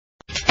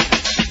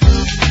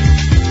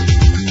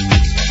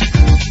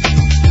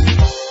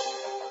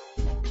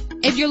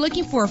If you're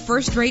looking for a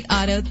first-rate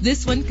auto,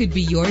 this one could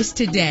be yours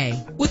today.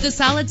 With a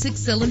solid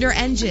 6-cylinder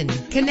engine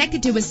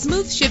connected to a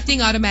smooth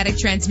shifting automatic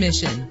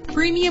transmission,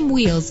 premium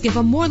wheels give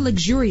a more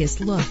luxurious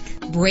look.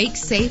 Brake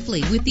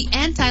safely with the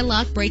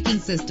anti-lock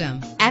braking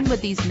system. And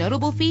with these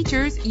notable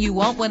features, you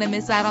won't want to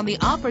miss out on the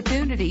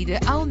opportunity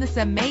to own this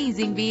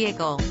amazing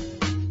vehicle.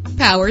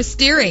 Power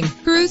steering,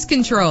 cruise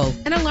control,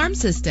 an alarm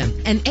system,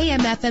 an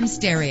AM/FM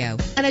stereo,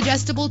 an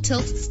adjustable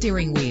tilt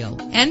steering wheel.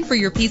 And for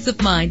your peace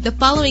of mind, the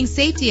following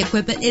safety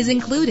equipment is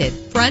included: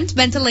 front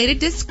ventilated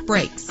disc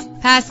brakes,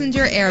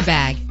 passenger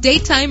airbag,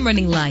 daytime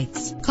running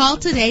lights. Call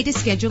today to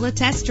schedule a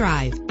test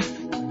drive.